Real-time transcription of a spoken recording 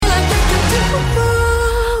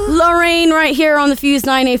right here on the Fuse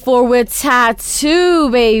 984 with Tattoo,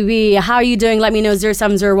 baby. How are you doing? Let me know.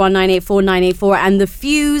 0701984984 and the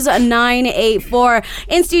Fuse 984.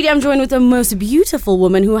 In studio, I'm joined with the most beautiful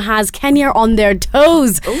woman who has Kenya on their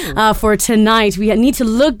toes for tonight. We need to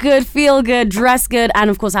look good, feel good, dress good, and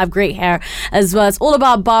of course have great hair as well. It's all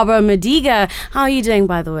about Barbara Medigah. How are you doing,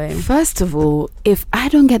 by the way? First of all, if I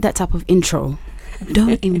don't get that type of intro,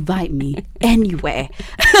 don't invite me anywhere.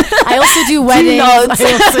 I also do weddings.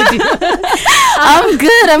 I'm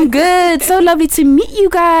good. So lovely to meet you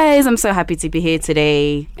guys. I'm so happy to be here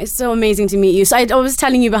today. It's so amazing to meet you. So I was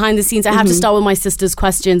telling you behind the scenes, I have to start with my sister's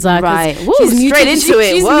questions. Right. She's new straight into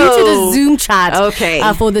it. She's new to the Zoom chat. Okay.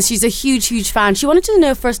 For this. She's a huge fan. She wanted to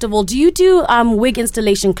know, first of all, do you do wig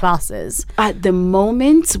installation classes? At the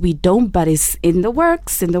moment, we don't, but it's in the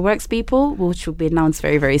works, people, which will be announced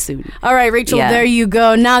very, very soon. All right, Rachel, there you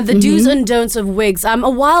go. Now, the do's and don'ts of wigs. A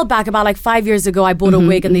while back, about like 5 yeyears ago, I bought a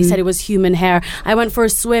wig and they said it was human hair. I went for a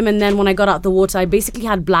swim, and then when I got out the water, I basically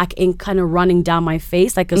had black ink kind of running down my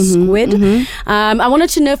face like a squid. I wanted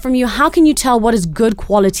to know from you, how can you tell what is good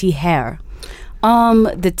quality hair?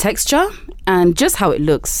 The texture and just how it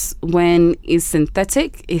looks. When it's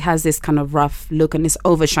synthetic, it has this kind of rough look and it's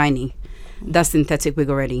over shiny. That's synthetic wig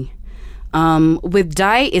already. With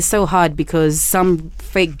dye, it's so hard because some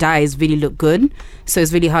fake dyes really look good, so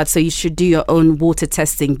it's really hard. So you should do your own water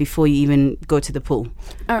testing before you even go to the pool.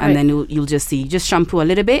 And then you'll just see. Just shampoo a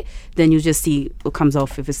little bit, then you'll just see what comes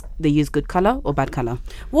off, if they use good color or bad color.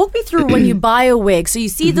 Walk me through when you buy a wig. So you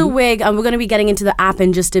see the wig, and we're going to be getting into the app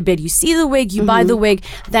in just a bit. You see the wig, you buy the wig,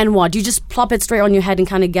 then what? Do you just plop it straight on your head and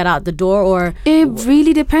kind of get out the door, or? It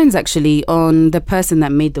really depends actually on the person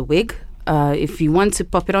that made the wig. If you want to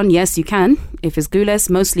pop it on, yes, you can. If it's glueless,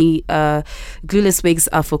 mostly glueless wigs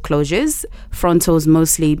are for closures. Frontals,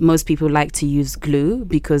 most people like to use glue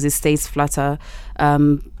because it stays flatter.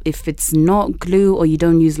 If it's not glue or you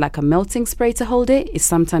don't use like a melting spray to hold it, it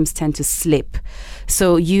sometimes tend to slip.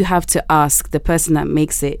 So you have to ask the person that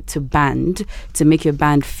makes it to make your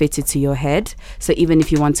band fitted to your head. So even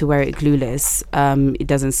if you want to wear it glueless, it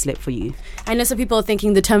doesn't slip for you. I know some people are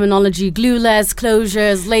thinking the terminology glueless,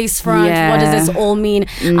 closures, lace front. What does this all mean?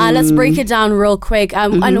 Let's break it down real quick.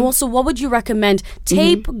 And also, what would you recommend?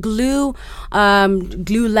 Tape, glue,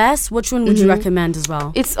 glueless? Which one would you recommend as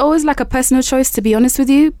well? It's always like a personal choice, to be honest with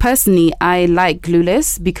you. Personally, I like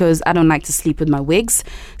glueless because I don't like to sleep with my wigs.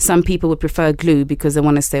 Some people would prefer glue because they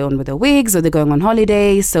want to stay on with their wigs, or they're going on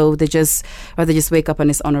holiday, so they just wake up and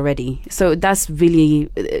it's on already. So that's really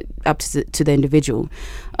up to the individual.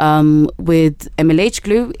 With MLH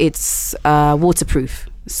glue, it's waterproof.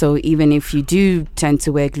 So even if you do tend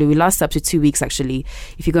to wear glue, it lasts up to 2 weeks actually.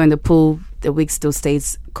 If you go in the pool, the wig still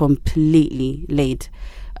stays completely laid.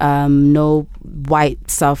 No white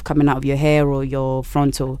stuff coming out of your hair or your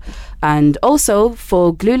frontal. And also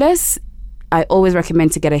for glueless, I always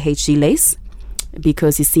recommend to get a HD lace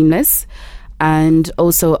because it's seamless. And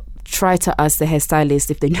also try to ask the hairstylist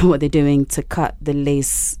if they know what they're doing to cut the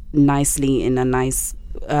lace nicely in a nice,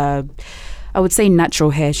 I would say natural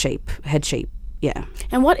head shape. Yeah.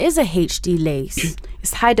 And what is a HD lace?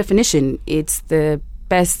 It's high definition. It's the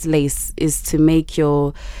best lace is to make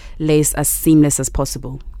your lace as seamless as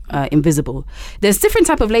possible. Invisible. There's different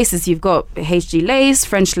type of laces. You've got HD lace,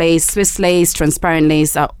 French lace, Swiss lace, transparent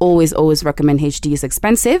lace. I always recommend HD. Is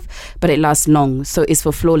expensive, but it lasts long. So it's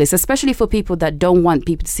for flawless, especially for people that don't want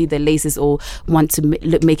people to see their laces or want to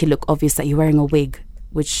make it look obvious that you're wearing a wig,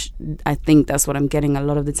 which I think that's what I'm getting a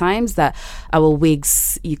lot of the times, that our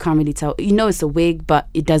wigs, you can't really tell. You know it's a wig, but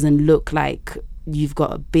it doesn't look like you've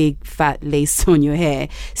got a big fat lace on your hair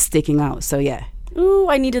sticking out. So yeah. Ooh,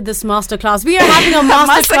 I needed this masterclass. We are having a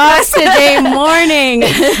masterclass today morning.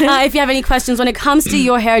 If you have any questions when it comes to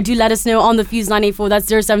your hair, do let us know on the Fuse 984. That's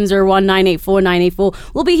 0701984984.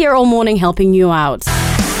 We'll be here all morning helping you out.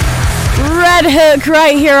 Red Hook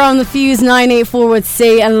right here on the Fuse 984 with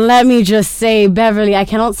Say, and let me just say, Beverly, I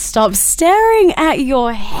cannot stop staring at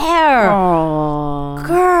your hair. Aww.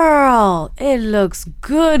 Girl, it looks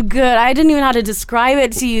good. I didn't even know how to describe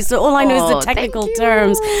it to you, so all I know is the technical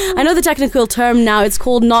terms. I know the technical term now. It's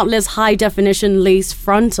called knotless high definition lace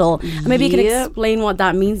frontal. And maybe you can explain what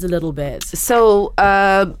that means a little bit. So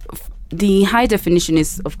the high definition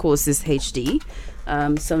is, of course, is HD.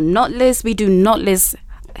 So knotless, we do knotless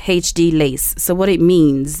HD lace. So what it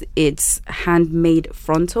means, it's handmade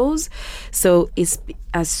frontals. So it's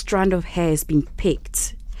a strand of hair has been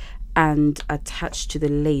picked and attached to the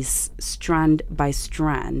lace strand by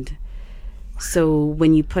strand. So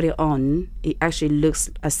when you put it on, it actually looks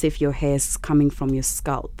as if your hair is coming from your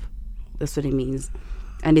scalp. That's what it means.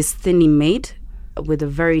 And it's thinly made. with a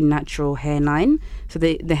very natural hairline. So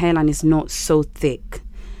the hairline is not so thick.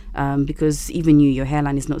 Because even your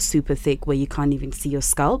hairline is not super thick where you can't even see your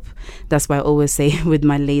scalp. That's why I always say with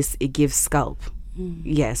my lace, it gives scalp.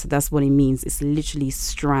 Yeah, so that's what it means. It's literally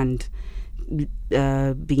strand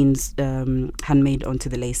being handmade onto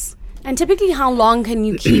the lace. And typically, how long can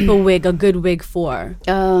you keep a good wig for?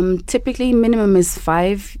 Typically, minimum is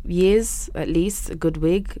 5 years at least, a good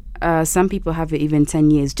wig. Some people have it even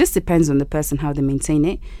 10 years. Just depends on the person, how they maintain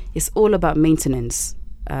it. It's all about maintenance.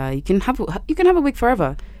 You can have a wig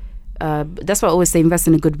forever. That's why I always say invest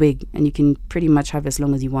in a good wig, and you can pretty much have as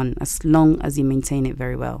long as you want, as long as you maintain it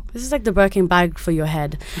very well. This is like the Birkin bag for your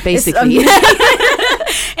head. Basically.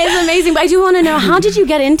 It's amazing. But I do want to know, how did you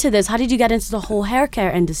get into this? How did you get into the whole hair care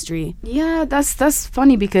industry? Yeah, that's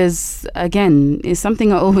funny because, again, it's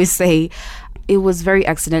something I always say. It was very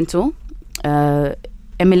accidental.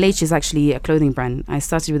 MLH is actually a clothing brand. I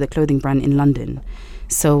started with a clothing brand in London.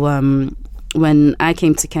 So when I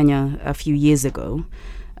came to Kenya a few years ago,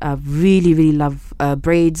 I really, really love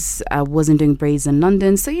braids. I wasn't doing braids in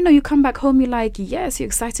London. So, you come back home, you're like, yes, you're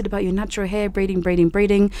excited about your natural hair,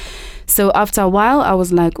 braiding. So after a while, I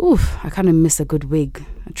was like, oof, I kind of miss a good wig.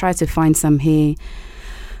 I tried to find some here.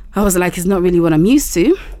 I was like, it's not really what I'm used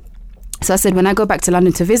to. So I said, when I go back to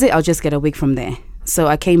London to visit, I'll just get a wig from there. So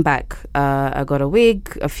I came back. I got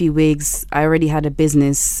a few wigs. I already had a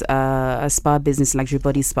business, a spa business, luxury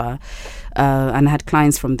body spa. And I had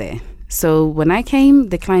clients from there. So when I came,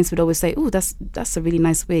 the clients would always say, oh, that's a really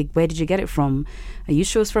nice wig. Where did you get it from? Are you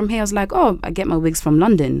sure it's from here? I was like, oh, I get my wigs from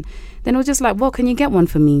London. Then it was just like, well, can you get one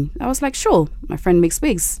for me? I was like, sure. My friend makes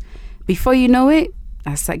wigs. Before you know it,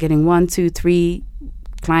 I start getting 1, 2, 3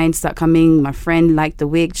 clients start coming. My friend liked the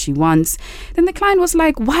wig she wants. Then the client was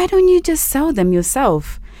like, why don't you just sell them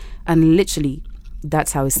yourself? And literally,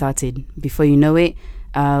 that's how it started. Before you know it,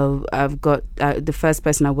 I've got the first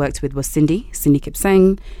person I worked with was Cindy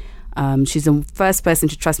Kipsang. She's the first person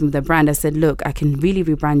to trust me with the brand. I said, look, I can really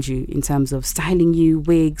rebrand you in terms of styling you,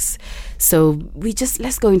 wigs. So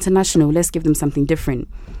let's go international. Let's give them something different.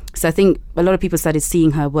 So I think a lot of people started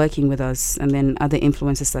seeing her working with us, and then other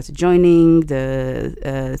influencers started joining, the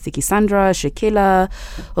Thiki Sandra, Shakila,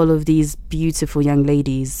 all of these beautiful young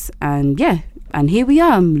ladies. And here we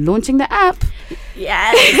are, launching the app.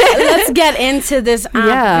 Yes. Let's get into this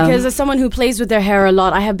app, because as someone who plays with their hair a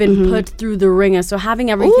lot, I have been put through the ringer. So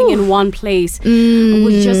having everything in one place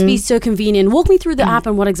would just be so convenient. Walk me through the app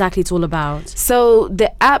and what exactly it's all about. So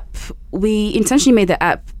the app, we intentionally made the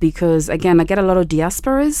app because, again, I get a lot of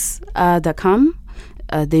diasporas that come.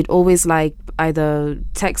 They'd always either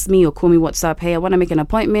text me or call me WhatsApp. Hey, I want to make an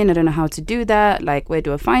appointment. I don't know how to do that. Where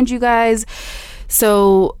do I find you guys?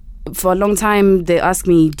 So for a long time, they asked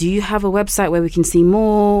me, do you have a website where we can see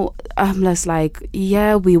more? I'm just like,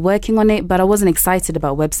 yeah, we're working on it. But I wasn't excited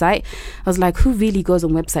about website. I was like, who really goes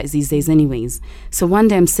on websites these days anyways? So one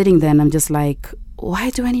day I'm sitting there and I'm just like,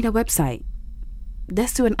 why do I need a website?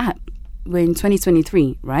 Let's do an app. We're in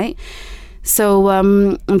 2023, right? So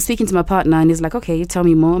I'm speaking to my partner and he's like, okay, tell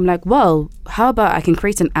me more. I'm like, well, how about I can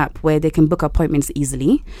create an app where they can book appointments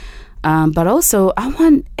easily? But also, I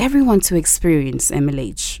want everyone to experience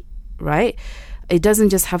MLH, right? It doesn't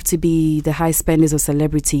just have to be the high spenders or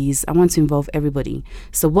celebrities. I want to involve everybody.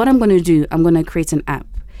 So what I'm going to do, I'm going to create an app.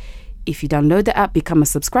 If you download the app, become a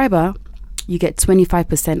subscriber, you get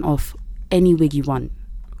 25% off any wig you want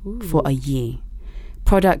for a year.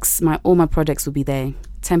 Products, all my products will be there,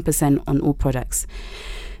 10% on all products.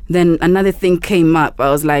 Then another thing came up. I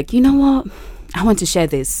was like, you know what? I want to share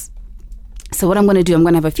this. So what I'm going to do, I'm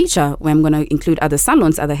going to have a feature where I'm going to include other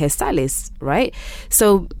salons, other hairstylists, right?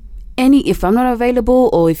 So if I'm not available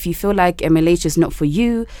or if you feel like MLH is not for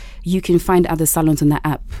you, you can find other salons on the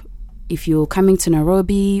app. If you're coming to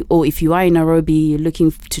Nairobi, or if you are in Nairobi, you're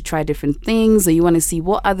looking to try different things, or you want to see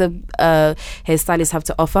what other hairstylists have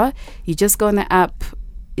to offer, you just go on the app.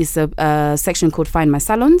 It's a section called Find My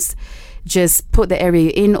Salons. Just put the area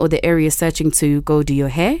in or the area searching to go do your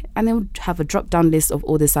hair, and then we'll have a drop-down list of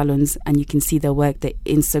all the salons, and you can see their work, their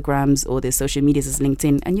Instagrams or their social medias as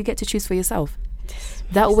LinkedIn, and you get to choose for yourself.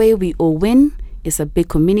 That way we all win. It's a big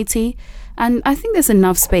community, and I think there's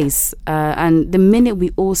enough space. And the minute we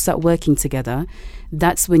all start working together,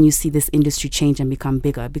 that's when you see this industry change and become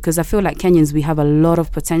bigger. Because I feel like Kenyans, we have a lot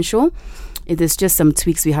of potential. There's just some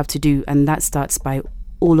tweaks we have to do, and that starts by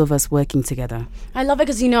all of us working together. I love it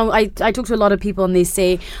because, I talk to a lot of people and they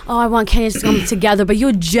say, oh, I want Kenyans to come together, but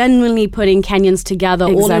you're genuinely putting Kenyans together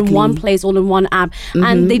all in one place, all in one app.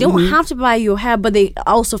 And they don't have to buy your hair, but they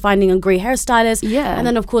are also finding a great hairstylist. Yeah. And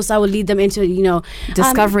then, of course, I will lead them into,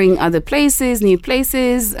 discovering other places, new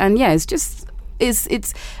places. And it's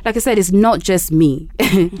it's like I said, it's not just me.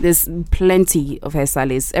 There's plenty of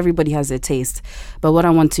hairstylists. Everybody has their taste. But what I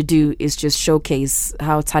want to do is just showcase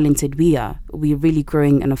how talented we are. We're really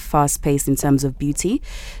growing in a fast pace in terms of beauty.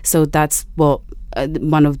 So that's what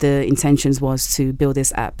one of the intentions was, to build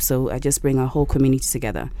this app. So I just bring our whole community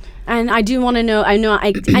together. And I do want to know, I know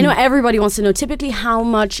everybody wants to know, typically how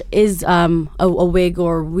much is a wig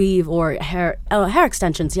or weave or hair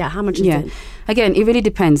extensions? Yeah, how much is it? Again, it really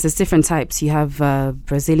depends. There's different types. You have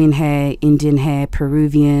Brazilian hair, Indian hair,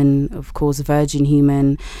 Peruvian, of course, virgin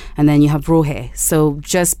human, and then you have raw hair. So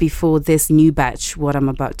just before this new batch, what I'm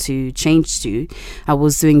about to change to, I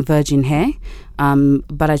was doing virgin hair,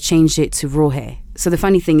 but I changed it to raw hair. So the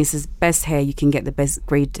funny thing is best hair, you can get the best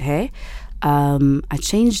grade hair. I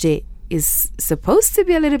changed it. Is supposed to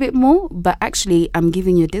be a little bit more, but actually I'm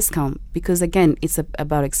giving you a discount because, again, it's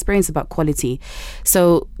about experience, about quality.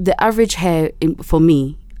 So the average hair for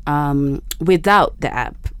me without the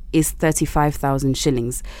app is 35,000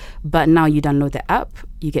 shillings, but now you download the app,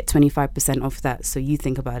 you get 25% off that. So you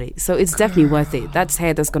think about it. So it's definitely worth it. That's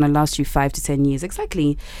hair that's going to last you 5 to 10 years.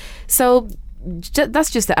 Exactly. So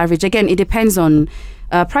that's just the average. Again, it depends on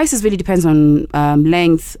prices. Really depends on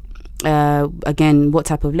length. Again, what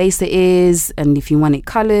type of lace it is, and if you want it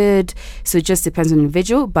colored. So it just depends on the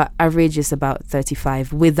individual, but average is about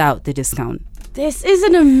 35 without the discount. This is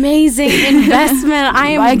an amazing investment.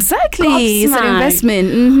 I am exactly. Gobsmacked. It's an investment.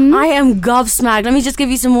 Mm-hmm. I am gobsmacked. Let me just give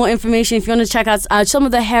you some more information if you want to check out some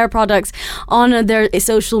of the hair products on their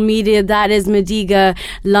social media. That is Medigah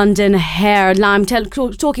London Hair. Now I'm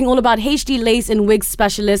talking all about HD lace and wig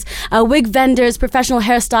specialists, wig vendors, professional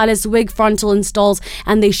hairstylists, wig frontal installs,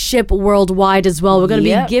 and they ship worldwide as well. We're going to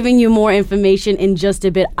be giving you more information in just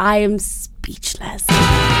a bit. I am speechless.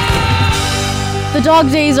 The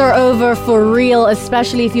dog days are over for real,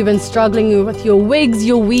 especially if you've been struggling with your wigs,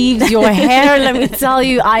 your weaves, your hair. Let me tell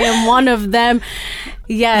you, I am one of them.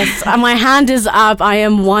 Yes, my hand is up. I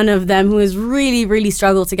am one of them who has really, really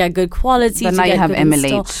struggled to get good quality. But now you have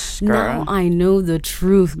MLH, girl. Now I know the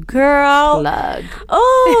truth, girl. Plug.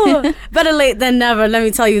 Oh, better late than never. Let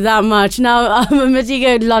me tell you that much. Now,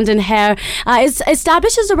 Medigah London Hair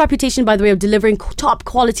establishes a reputation, by the way, of delivering top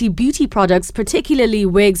quality beauty products, particularly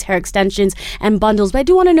wigs, hair extensions, and bundles. But I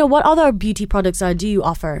do want to know, what other beauty products do you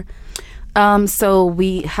offer? So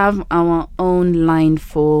we have our own line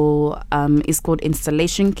for it's called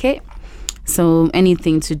installation kit. So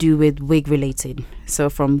anything to do with wig related. So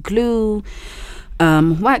from glue,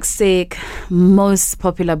 wax stick, most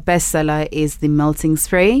popular bestseller is the melting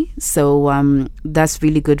spray. So that's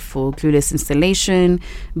really good for glueless installation,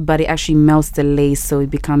 but it actually melts the lace so it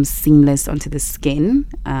becomes seamless onto the skin.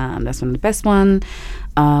 That's one of the best one.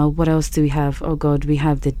 What else do we have? Oh God, we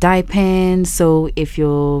have the dye pen. So if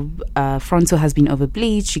your frontal has been over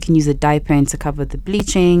bleached, you can use a dye pen to cover the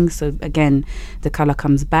bleaching. So again, the color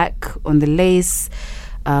comes back on the lace.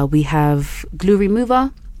 We have glue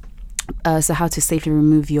remover. So how to safely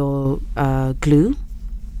remove your glue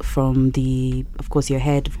from of course, your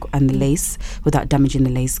head and the lace without damaging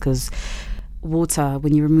the lace, because water,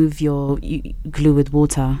 when you remove your glue with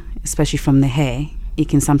water, especially from the hair, it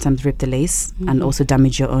can sometimes rip the lace and also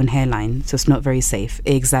damage your own hairline. So it's not very safe.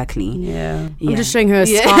 Exactly. Yeah. I'm just showing her a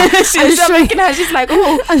scar. She's like,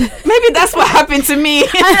 oh, maybe that's what happened to me.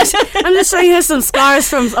 I'm just showing her some scars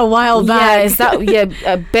from a while back.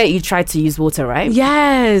 I bet you tried to use water, right?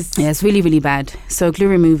 Yes. Yeah, it's really, really bad. So glue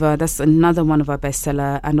remover, that's another one of our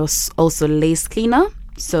bestseller. And also lace cleaner.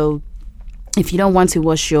 So if you don't want to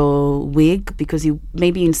wash your wig because you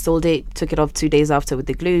maybe installed it, took it off 2 days after with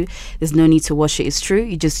the glue, there's no need to wash it. It's true.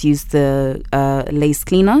 You just use the lace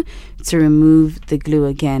cleaner to remove the glue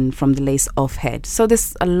again from the lace off head. So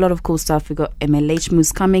there's a lot of cool stuff. We got MLH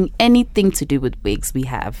mousse coming. Anything to do with wigs we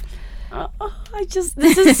have.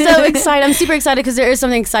 This is so exciting. I'm super excited because there is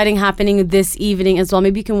something exciting happening this evening as well.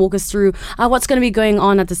 Maybe you can walk us through what's going to be going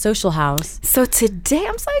on at the Social House. So today,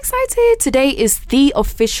 I'm so excited. Today is the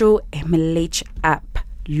official MLH app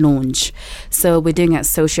launch. So we're doing it at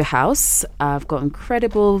Social House. I've got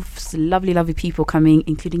incredible, lovely people coming,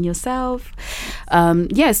 including yourself.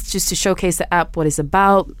 Yes, just to showcase the app, what it's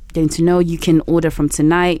about, getting to know. You can order from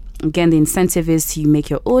tonight. Again, the incentive is to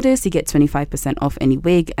make your orders. You get 25% off any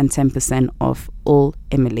wig and 10% off all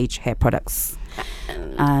MLH hair products.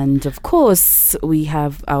 And of course, we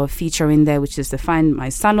have our feature in there, which is to find my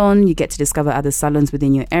salon. You get to discover other salons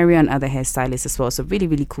within your area and other hairstylists as well. So really,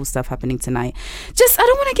 really cool stuff happening tonight. Just, I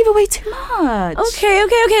don't want to give away too much. Okay.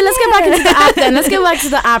 Let's get back into the app then. Let's get back to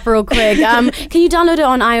the app real quick. Can you download it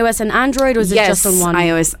on iOS and Android, or is it just on one?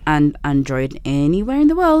 iOS and Android, anywhere in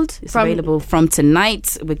the world. It's available from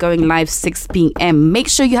tonight. We're going live 6 p.m. Make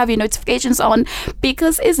sure you have your notifications on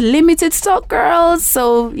because it's limited stock, girls.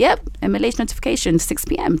 So, yep, MLH notification, 6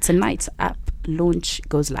 p.m. tonight. App launch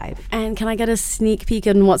goes live. And can I get a sneak peek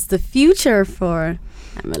on what's the future for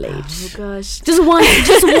MLH? Oh gosh, just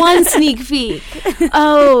one sneak peek.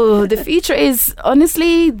 The future is,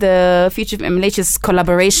 honestly, the future of MLH is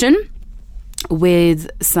collaboration with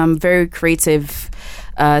some very creative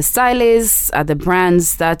stylists at the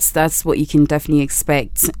brands. That's what you can definitely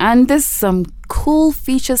expect. And there's some cool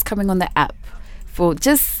features coming on the app for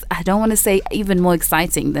just, I don't want to say even more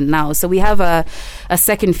exciting than now. So we have a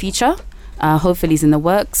second feature. Hopefully it's in the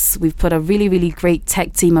works. We've put a really, really great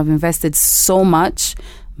tech team. I've invested so much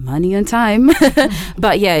money and time.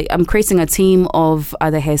 But yeah, I'm creating a team of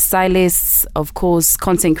other hairstylists, of course,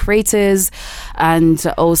 content creators, and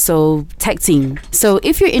also tech team. So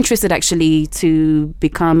if you're interested actually to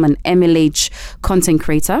become an MLH content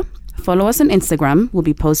creator, follow us on Instagram. We'll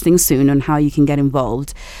be posting soon on how you can get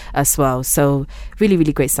involved as well. So really,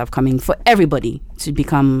 really great stuff coming for everybody to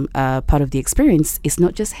become part of the experience. It's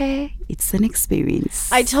not just hair, it's an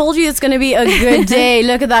experience. I told you it's going to be a good day.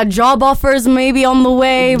 Look at that. Job offers maybe on the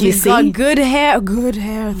way. We've got good hair,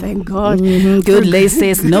 thank God. Mm-hmm. Good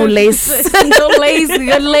laces, no lace. No lace,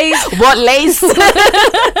 good lace. What lace?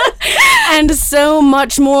 And so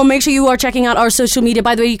much more. Make sure you are checking out our social media.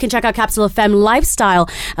 By the way, you can check out Capsule FM Lifestyle.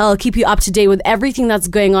 I'll keep you up to date with everything that's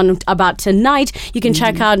going on about tonight. You can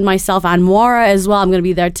check out myself and Moira as well. I'm going to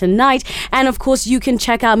be there tonight. And of course, you can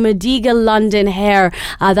check out Medigah London Hair.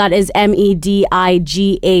 That is MEDIGAH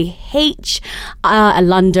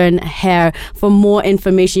London Hair for more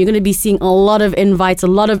information. You're going to be seeing a lot of invites, a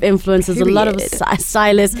lot of influencers, a lot of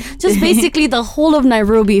stylists. Just basically the whole of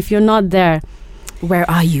Nairobi. If you're not there, where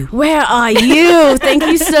are you? Where are you? Thank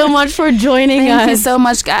you so much for joining us. Thank you so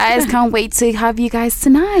much, guys. Can't wait to have you guys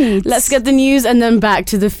tonight. Let's get the news and then back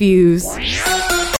to the fuse.